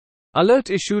Alert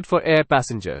issued for air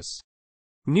passengers.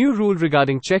 New rule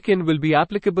regarding check-in will be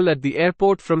applicable at the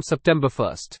airport from September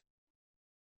 1st.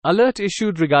 Alert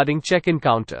issued regarding check-in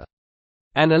counter.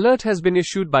 An alert has been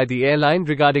issued by the airline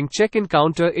regarding check-in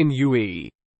counter in UAE.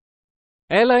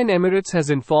 Airline Emirates has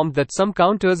informed that some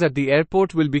counters at the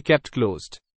airport will be kept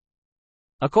closed.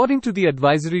 According to the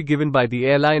advisory given by the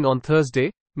airline on Thursday,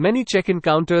 many check-in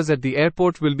counters at the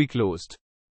airport will be closed.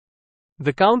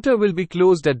 The counter will be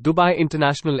closed at Dubai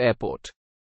International Airport.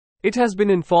 It has been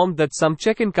informed that some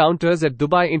check-in counters at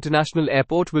Dubai International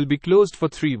Airport will be closed for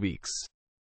 3 weeks.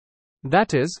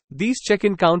 That is, these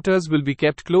check-in counters will be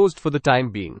kept closed for the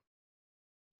time being.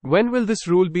 When will this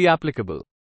rule be applicable?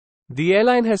 The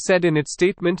airline has said in its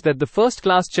statement that the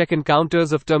first-class check-in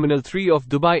counters of Terminal 3 of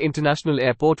Dubai International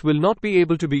Airport will not be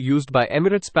able to be used by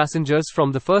Emirates passengers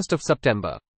from the 1st of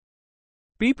September.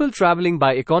 People traveling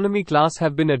by economy class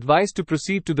have been advised to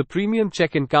proceed to the premium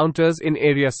check-in counters in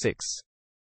Area 6.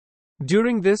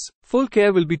 During this, full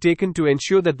care will be taken to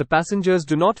ensure that the passengers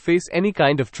do not face any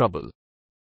kind of trouble.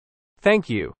 Thank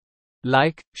you.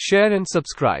 Like, share and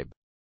subscribe.